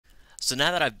So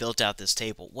now that I've built out this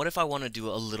table, what if I want to do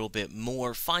a little bit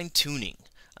more fine-tuning,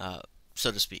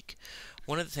 so to speak?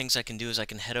 One of the things I can do is I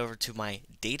can head over to my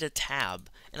data tab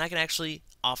and I can actually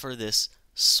offer this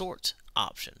sort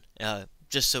option.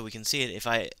 Just so we can see it, if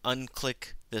I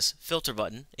unclick this filter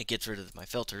button, it gets rid of my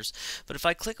filters. But if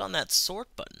I click on that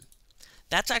sort button,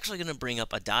 that's actually going to bring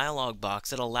up a dialog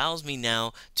box that allows me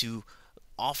now to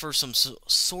offer some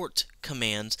sort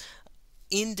commands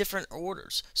in different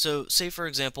orders. So say for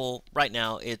example, right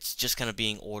now it's just kind of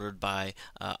being ordered by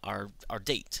our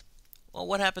date. Well,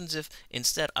 what happens if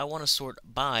instead I want to sort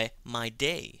by my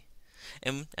day?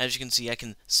 And as you can see, I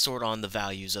can sort on the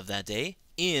values of that day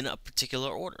in a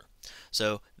particular order.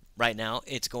 So right now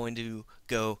it's going to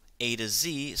go A to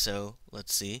Z. So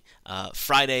let's see,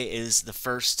 Friday is the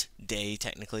first day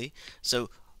technically. So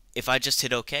if I just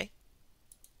hit OK,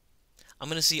 I'm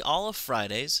going to see all of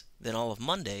Fridays, then all of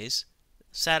Mondays,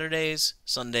 Saturdays,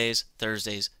 Sundays,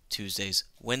 Thursdays, Tuesdays,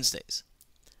 Wednesdays.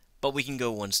 But we can go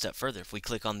one step further. If we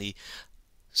click on the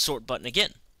sort button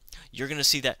again, you're going to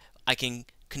see that I can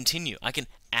continue. I can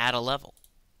add a level.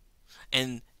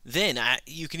 And then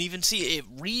you can even see it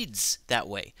reads that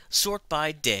way. Sort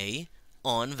by day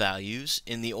on values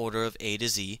in the order of A to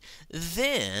Z,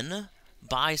 then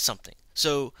by something.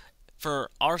 So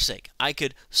for our sake, I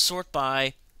could sort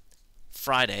by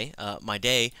Friday, my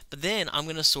day, but then I'm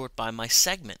going to sort by my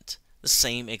segment the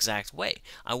same exact way.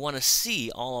 I want to see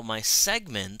all of my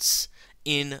segments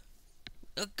in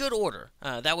a good order.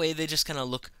 That way they just kind of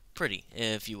look pretty,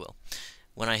 if you will.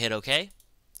 When I hit OK,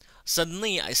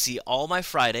 suddenly I see all my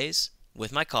Fridays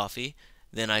with my coffee,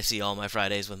 then I see all my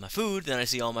Fridays with my food, then I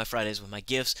see all my Fridays with my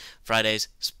gifts, Fridays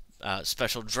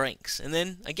special drinks. And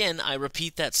then again, I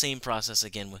repeat that same process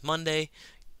again with Monday,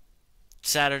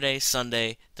 Saturday,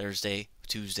 Sunday, Thursday,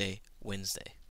 Tuesday, Wednesday.